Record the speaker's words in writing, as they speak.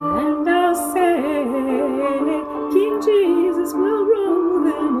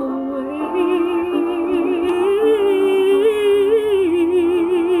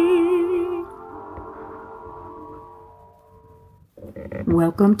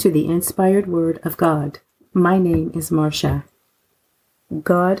Welcome to the Inspired Word of God. My name is Marcia.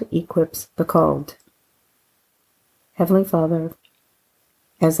 God equips the called. Heavenly Father,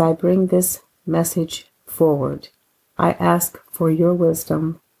 as I bring this message forward, I ask for your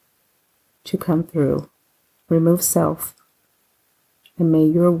wisdom to come through. Remove self, and may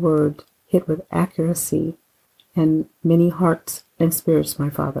your word hit with accuracy and many hearts and spirits, my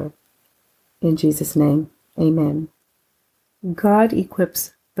Father. In Jesus' name, amen. God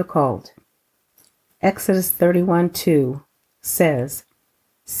equips the called. Exodus 31:2 says,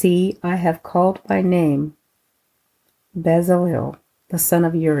 "See, I have called by name Bezalel, the son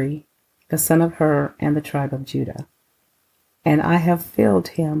of Uri, the son of Hur, and the tribe of Judah. And I have filled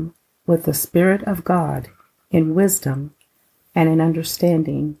him with the Spirit of God in wisdom and in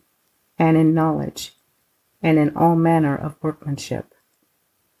understanding and in knowledge and in all manner of workmanship,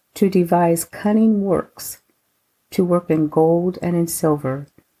 to devise cunning works, to work in gold and in silver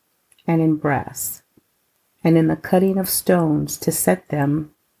and in brass, and in the cutting of stones to set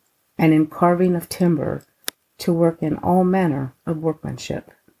them, and in carving of timber to work in all manner of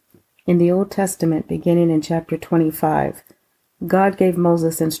workmanship." In the Old Testament, beginning in chapter 25, God gave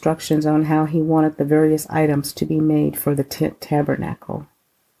Moses instructions on how he wanted the various items to be made for the tabernacle.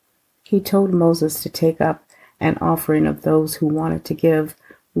 He told Moses to take up an offering of those who wanted to give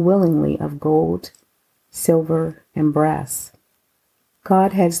willingly of gold, silver, and brass.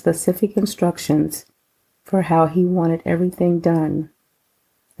 God had specific instructions for how he wanted everything done: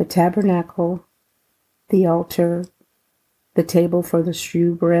 the tabernacle, the altar, the table for the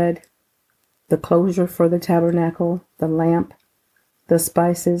shewbread, the closure for the tabernacle, the lamp, the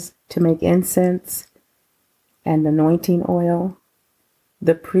spices to make incense and anointing oil,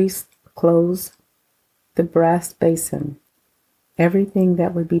 the priest's clothes, the brass basin, everything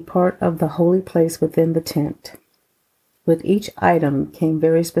that would be part of the holy place within the tent. With each item came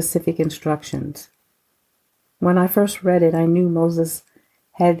very specific instructions. When I first read it, I knew Moses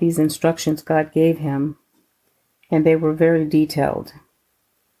had these instructions God gave him, and they were very detailed.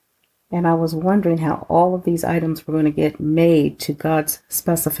 And I was wondering how all of these items were going to get made to God's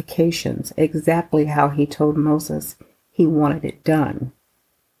specifications, exactly how he told Moses he wanted it done.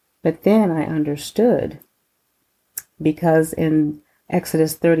 But then I understood, because in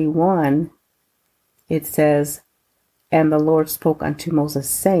Exodus 31, it says, "And the Lord spoke unto Moses,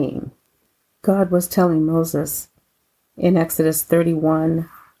 saying," God was telling Moses in Exodus 31,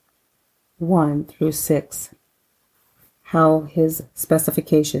 1 through 6, how his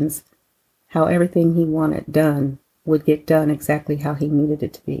specifications, how everything he wanted done would get done exactly how he needed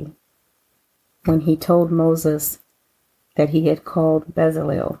it to be. When he told Moses that he had called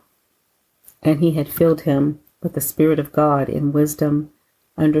Bezalel, and he had filled him with the Spirit of God in wisdom,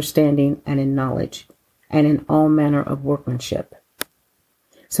 understanding, and in knowledge, and in all manner of workmanship.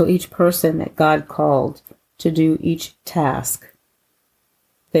 So each person that God called to do each task,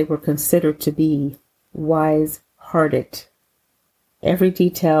 they were considered to be wise-hearted. Every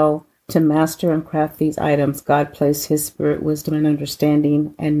detail to master and craft these items, God placed his spirit, wisdom, and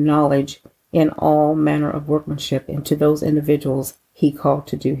understanding and knowledge in all manner of workmanship into those individuals he called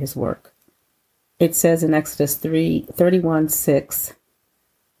to do his work. It says in Exodus 31:6,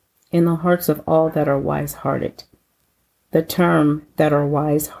 "In the hearts of all that are wise-hearted." The term "that are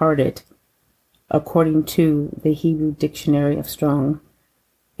wise-hearted," according to the Hebrew Dictionary of Strong,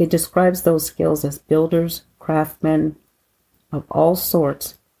 it describes those skills as builders, craftsmen of all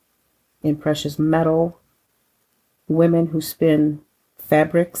sorts in precious metal, women who spin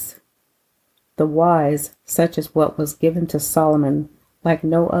fabrics, the wise, such as what was given to Solomon, like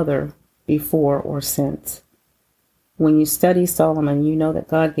no other before or since. When you study Solomon, you know that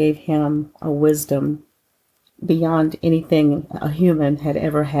God gave him a wisdom beyond anything a human had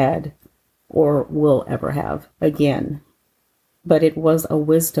ever had or will ever have again. But it was a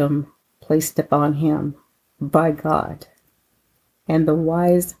wisdom placed upon him by God. And the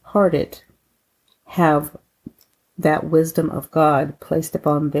wise-hearted have that wisdom of God placed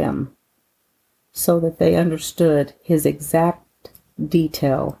upon them so that they understood his exact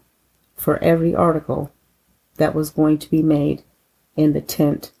detail for every article that was going to be made in the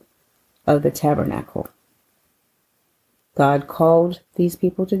tent of the tabernacle. God called these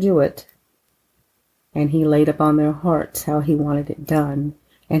people to do it, and he laid upon their hearts how he wanted it done,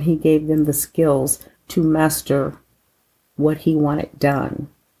 and he gave them the skills to master what he wanted done.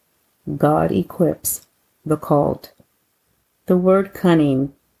 God equips the called. The word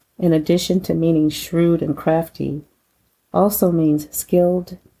cunning, in addition to meaning shrewd and crafty, also means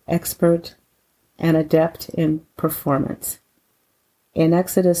skilled, expert, and adept in performance. In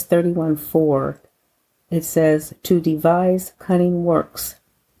Exodus 31:4, it says, "To devise cunning works,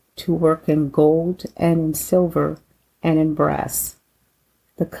 to work in gold and in silver and in brass.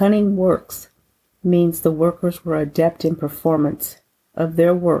 The cunning works means the workers were adept in performance of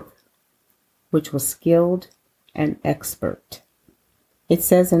their work, which was skilled and expert. It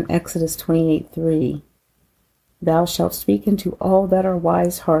says in Exodus 28:3, "Thou shalt speak unto all that are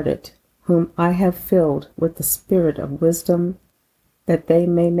wise-hearted, whom I have filled with the spirit of wisdom, that they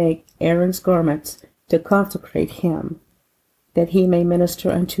may make Aaron's garments to consecrate him, that he may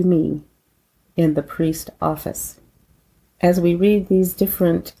minister unto me in the priest office." As we read these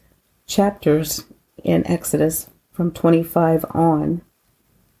different chapters in Exodus from 25 on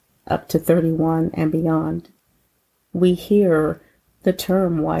up to 31 and beyond, we hear the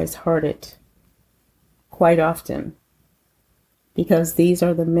term wise-hearted quite often, because these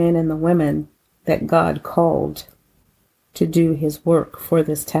are the men and the women that God called to do his work for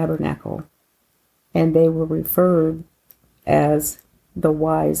this tabernacle, and they were referred as the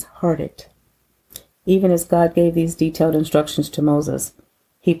wise-hearted. Even as God gave these detailed instructions to Moses,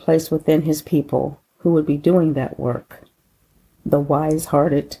 he placed within his people who would be doing that work the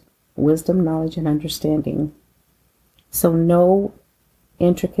wise-hearted, wisdom, knowledge, and understanding. So no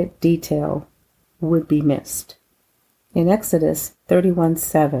intricate detail would be missed. In Exodus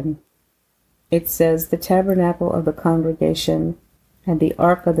 31:7, it says, "The tabernacle of the congregation, and the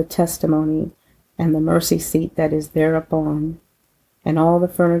ark of the testimony, and the mercy seat that is thereupon, and all the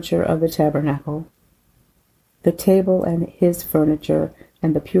furniture of the tabernacle, the table and his furniture,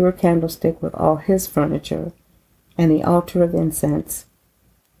 and the pure candlestick with all his furniture, and the altar of incense,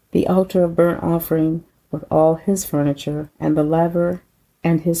 the altar of burnt offering with all his furniture, and the laver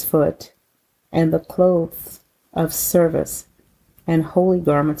and his foot, and the clothes of service, and holy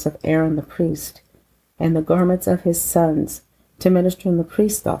garments of Aaron the priest, and the garments of his sons to minister in the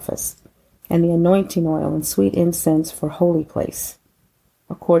priest's office, and the anointing oil and sweet incense for holy place.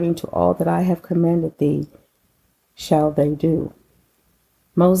 According to all that I have commanded thee, shall they do."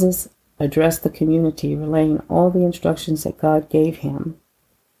 Moses addressed the community, relaying all the instructions that God gave him.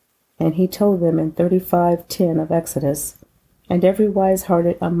 And he told them in 35:10 of Exodus, "And every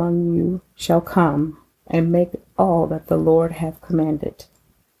wise-hearted among you shall come, and make all that the Lord hath commanded."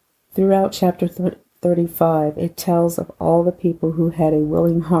 Throughout chapter 35, it tells of all the people who had a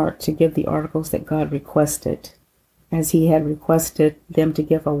willing heart to give the articles that God requested, as he had requested them to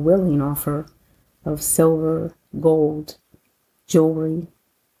give a willing offer of silver, gold, jewelry,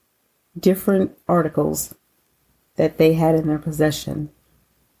 different articles that they had in their possession.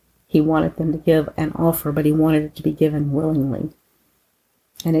 He wanted them to give an offer, but he wanted it to be given willingly.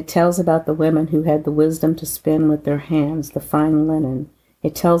 And it tells about the women who had the wisdom to spin with their hands the fine linen.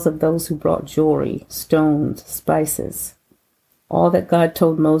 It tells of those who brought jewelry, stones, spices. All that God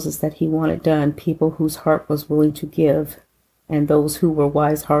told Moses that he wanted done, people whose heart was willing to give, and those who were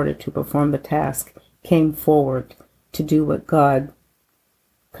wise-hearted to perform the task, came forward to do what God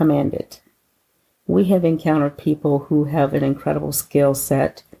commanded. We have encountered people who have an incredible skill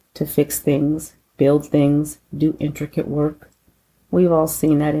set to fix things, build things, do intricate work. We've all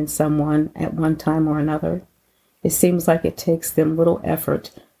seen that in someone at one time or another. It seems like it takes them little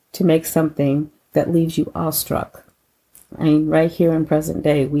effort to make something that leaves you awestruck. I mean, right here in present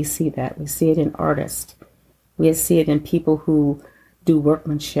day, we see that. We see it in artists. We see it in people who do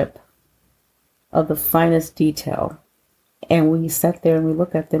workmanship of the finest detail. And we sit there and we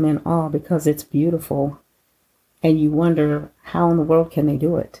look at them in awe because it's beautiful. And you wonder, how in the world can they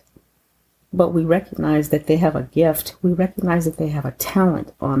do it? But we recognize that they have a gift. We recognize that they have a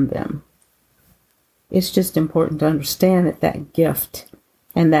talent on them. It's just important to understand that that gift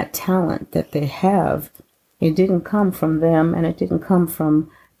and that talent that they have, it didn't come from them and it didn't come from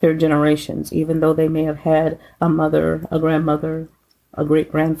their generations, even though they may have had a mother, a grandmother, a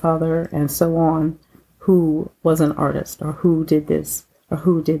great-grandfather, and so on, who was an artist or who did this or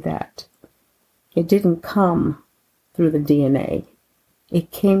who did that. It didn't come through the DNA.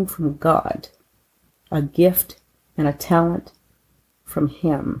 It came from God, a gift and a talent from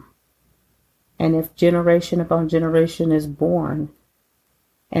Him. And if generation upon generation is born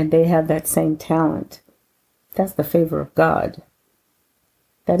and they have that same talent, that's the favor of God.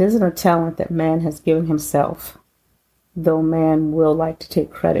 That isn't a talent that man has given himself, though man will like to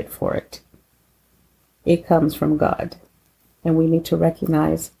take credit for it. It comes from God. And we need to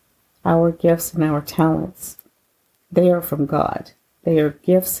recognize our gifts and our talents. They are from God. They are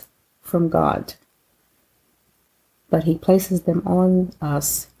gifts from God. But He places them on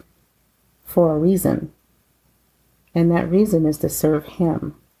us for a reason. And that reason is to serve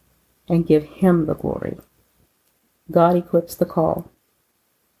Him and give Him the glory. God equips the call.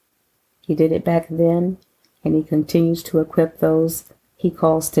 He did it back then, and He continues to equip those he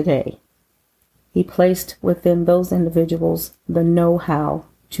calls today. He placed within those individuals the know-how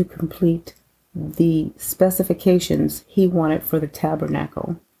to complete the specifications he wanted for the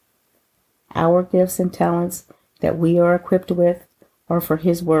tabernacle. Our gifts and talents that we are equipped with are for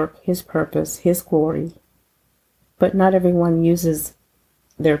his work, his purpose, his glory. But not everyone uses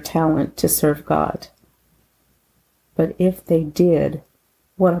their talent to serve God. But if they did,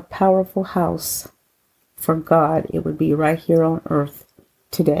 what a powerful house for God it would be right here on earth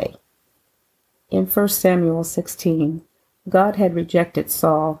today. In 1 Samuel 16, God had rejected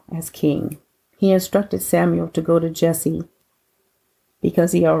Saul as king. He instructed Samuel to go to Jesse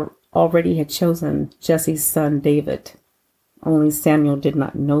because he already had chosen Jesse's son David. Only Samuel did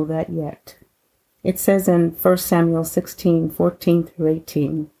not know that yet. It says in 1 Samuel 16:14 through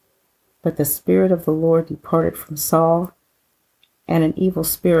 18, "But the Spirit of the Lord departed from Saul, and an evil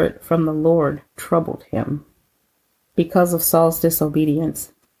spirit from the Lord troubled him." Because of Saul's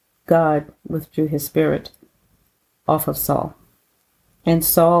disobedience, God withdrew his spirit off of Saul. And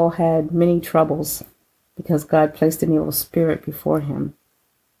Saul had many troubles because God placed an evil spirit before him.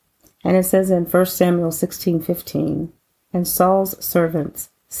 And it says in 1 Samuel 16:15, "And Saul's servants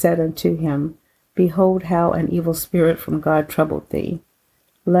said unto him, Behold how an evil spirit from God troubled thee.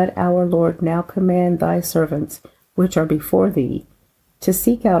 Let our Lord now command thy servants, which are before thee, to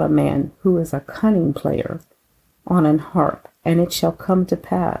seek out a man who is a cunning player on an harp, and it shall come to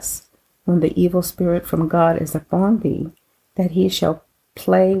pass, when the evil spirit from God is upon thee, that he shall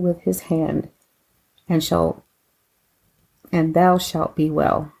play with his hand, and thou shalt be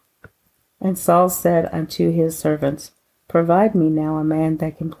well. And Saul said unto his servants, Provide me now a man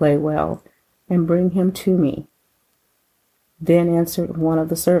that can play well, and bring him to me. Then answered one of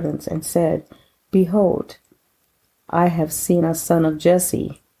the servants and said, Behold, I have seen a son of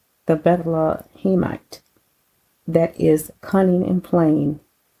Jesse, the Bethlehemite, that is cunning in playing,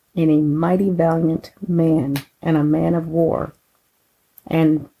 and a mighty valiant man, and a man of war,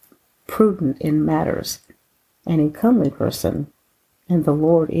 and prudent in matters, and a comely person, and the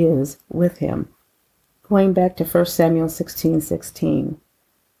Lord is with him." Going back to 1 Samuel 16:16,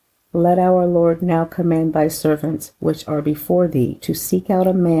 "Let our Lord now command thy servants, which are before thee, to seek out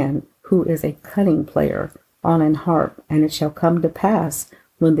a man who is a cunning player on an harp, and it shall come to pass,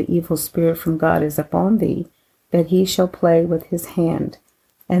 when the evil spirit from God is upon thee, that he shall play with his hand,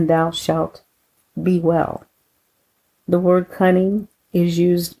 and thou shalt be well." The word cunning is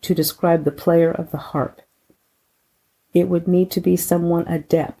used to describe the player of the harp. It would need to be someone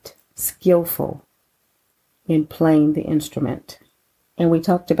adept, skillful in playing the instrument. And we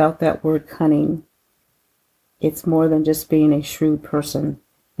talked about that word cunning. It's more than just being a shrewd person.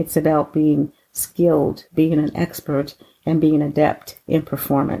 It's about being skilled, being an expert, and being adept in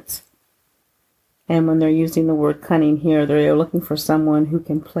performance. And when they're using the word cunning here, they're looking for someone who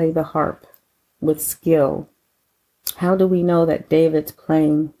can play the harp with skill. How do we know that David's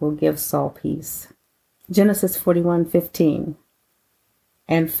playing will give Saul peace? Genesis 41:15.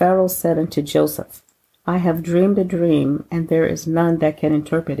 "And Pharaoh said unto Joseph, I have dreamed a dream, and there is none that can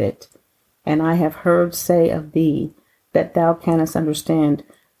interpret it. And I have heard say of thee, that thou canst understand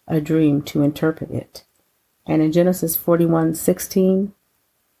a dream to interpret it." And in Genesis 41:16,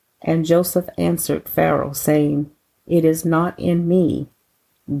 "And Joseph answered Pharaoh, saying, It is not in me.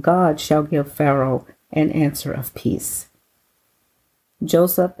 God shall give Pharaoh an answer of peace."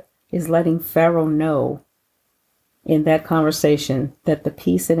 Joseph is letting Pharaoh know in that conversation that the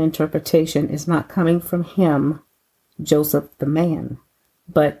peace and interpretation is not coming from him, Joseph the man,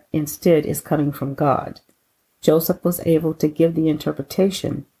 but instead is coming from God. Joseph was able to give the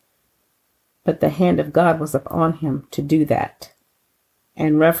interpretation, but the hand of God was upon him to do that.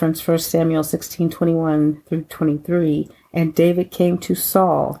 And reference 1 Samuel 16:21 through 23, "And David came to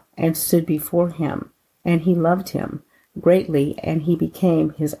Saul and stood before him, and he loved him greatly, and he became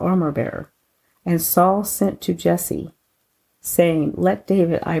his armor-bearer. And Saul sent to Jesse, saying, Let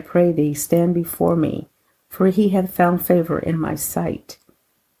David, I pray thee, stand before me, for he hath found favor in my sight.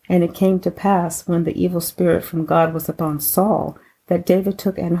 And it came to pass, when the evil spirit from God was upon Saul, that David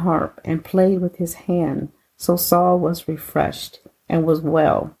took an harp and played with his hand. So Saul was refreshed and was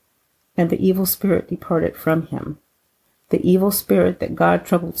well, and the evil spirit departed from him. The evil spirit that God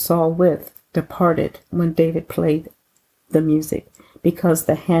troubled Saul with departed when David played the music, because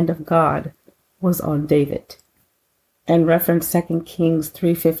the hand of God was on David." And reference 2 Kings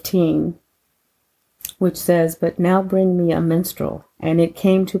 3:15, which says, "But now bring me a minstrel. And it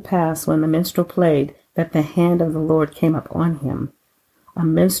came to pass, when the minstrel played, that the hand of the Lord came upon him." A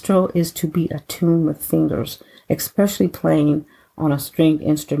minstrel is to beat a tune with fingers, especially playing on a stringed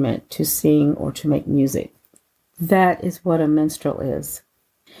instrument to sing or to make music. That is what a minstrel is.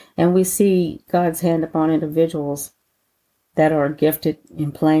 And we see God's hand upon individuals that are gifted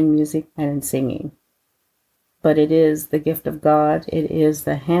in playing music and in singing. But it is the gift of God, it is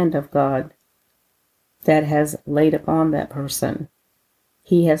the hand of God that has laid upon that person.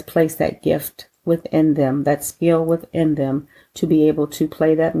 He has placed that gift within them, that skill within them to be able to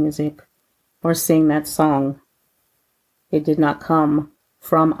play that music or sing that song. It did not come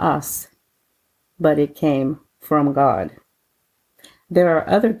from us, but it came from God. There are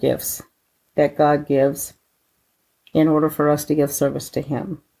other gifts that God gives in order for us to give service to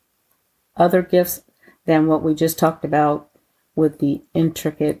Him. Other gifts than what we just talked about with the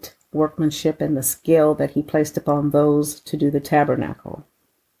intricate workmanship and the skill that He placed upon those to do the tabernacle.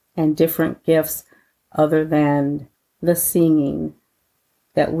 And different gifts other than the singing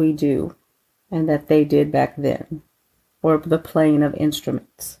that we do and that they did back then, or the playing of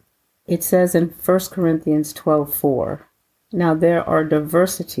instruments. It says in 1 Corinthians 12:4, "Now there are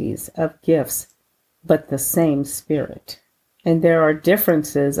diversities of gifts, but the same Spirit. And there are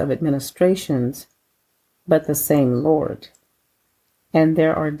differences of administrations, but the same Lord. And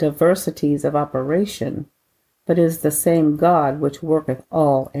there are diversities of operation, but it is the same God which worketh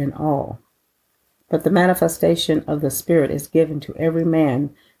all in all. But the manifestation of the Spirit is given to every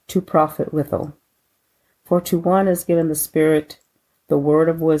man to profit withal. For to one is given the Spirit the word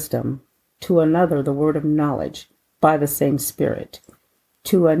of wisdom, to another the word of knowledge by the same Spirit,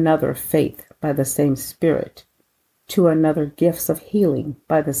 to another faith by the same Spirit, to another gifts of healing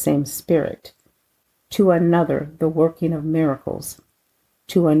by the same Spirit, to another the working of miracles,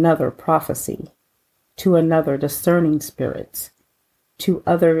 to another prophecy, to another discerning spirits, to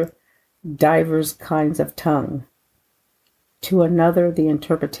other divers kinds of tongue, to another the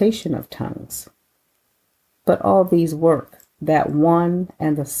interpretation of tongues. But all these work that one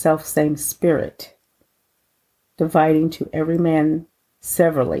and the selfsame Spirit, dividing to every man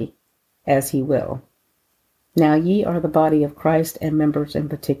severally as He will. Now ye are the body of Christ and members in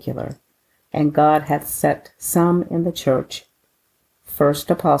particular. And God hath set some in the church, first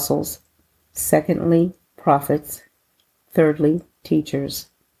apostles, secondly prophets, thirdly teachers,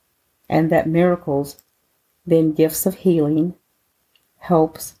 and that miracles, then gifts of healing,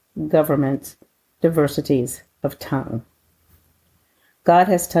 helps, governments, diversities of tongue. God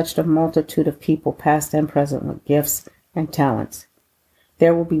has touched a multitude of people, past and present, with gifts and talents.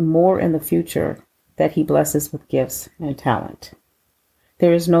 There will be more in the future that He blesses with gifts and talent.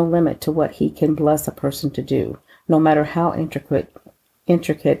 There is no limit to what He can bless a person to do, no matter how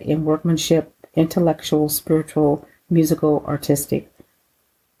intricate in workmanship, intellectual, spiritual, musical, artistic.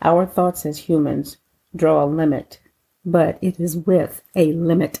 Our thoughts as humans draw a limit, but it is with a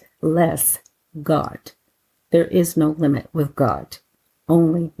limitless God. There is no limit with God,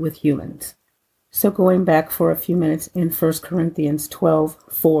 only with humans. So going back for a few minutes in 1 Corinthians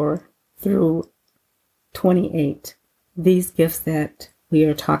 12:4 through 28, these gifts that we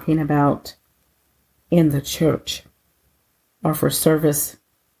are talking about in the church are for service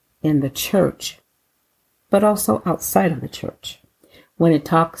in the church, but also outside of the church. When it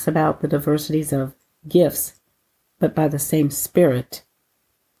talks about the diversities of gifts, but by the same Spirit,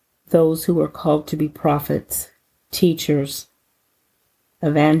 those who are called to be prophets, teachers,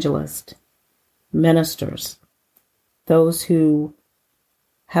 evangelists, ministers, those who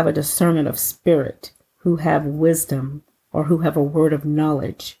have a discernment of spirit, who have wisdom, or who have a word of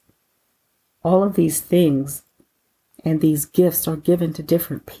knowledge. All of these things and these gifts are given to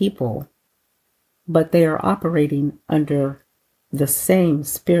different people, but they are operating under the same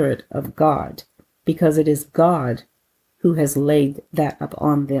Spirit of God, because it is God who has laid that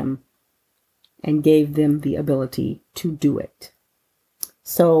upon them and gave them the ability to do it.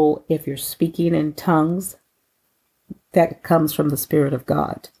 So if you're speaking in tongues, that comes from the Spirit of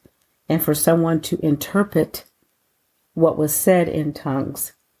God. And for someone to interpret what was said in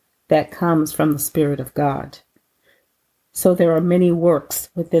tongues, that comes from the Spirit of God. So there are many works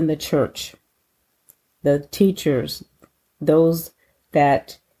within the church. The teachers, those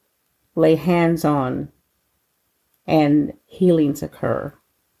that lay hands on and healings occur,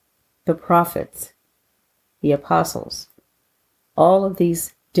 the prophets, the apostles, all of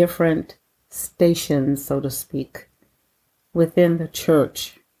these different stations, so to speak, within the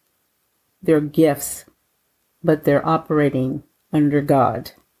church, they're gifts, but they're operating under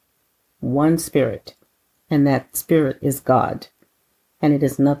God, one Spirit, and that Spirit is God. And it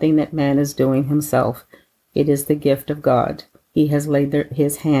is nothing that man is doing himself. It is the gift of God. He has laid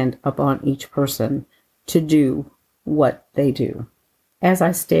His hand upon each person to do what they do. As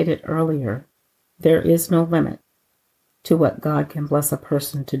I stated earlier, there is no limit to what God can bless a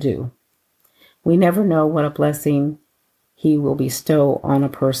person to do. We never know what a blessing He will bestow on a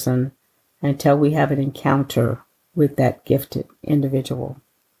person until we have an encounter with that gifted individual.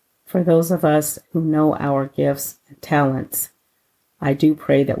 For those of us who know our gifts and talents, I do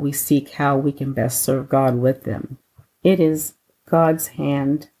pray that we seek how we can best serve God with them. It is God's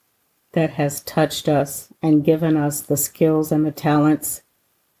hand that has touched us and given us the skills and the talents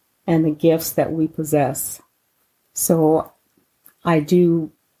and the gifts that we possess. So I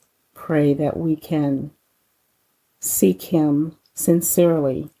do pray that we can seek Him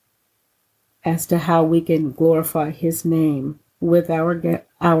sincerely as to how we can glorify His name with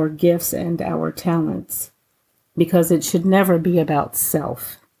our gifts and our talents, because it should never be about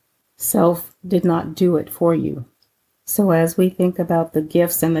self. Self did not do it for you. So as we think about the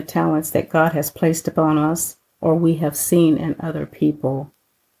gifts and the talents that God has placed upon us, or we have seen in other people,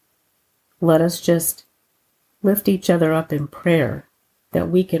 let us just lift each other up in prayer, that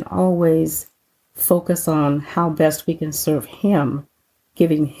we can always focus on how best we can serve Him,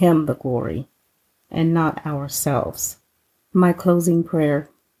 giving Him the glory and not ourselves. My closing prayer.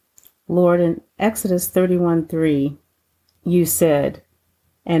 Lord, in Exodus 31:3, you said,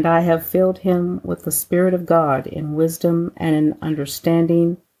 "And I have filled him with the Spirit of God in wisdom and in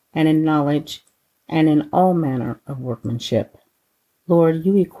understanding and in knowledge and in all manner of workmanship." Lord,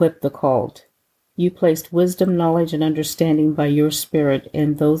 you equipped the called. You placed wisdom, knowledge, and understanding by your Spirit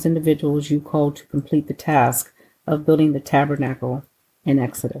in those individuals you called to complete the task of building the tabernacle in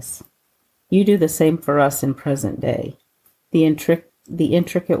Exodus. You do the same for us in present day. The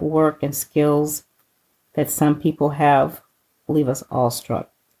intricate work and skills that some people have leave us awestruck.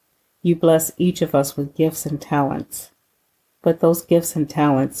 You bless each of us with gifts and talents, but those gifts and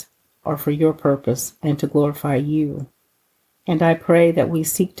talents are for your purpose and to glorify you. And I pray that we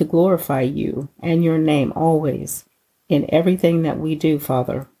seek to glorify you and your name always in everything that we do,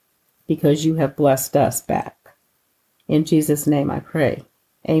 Father, because you have blessed us back. In Jesus' name I pray.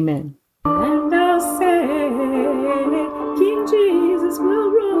 Amen.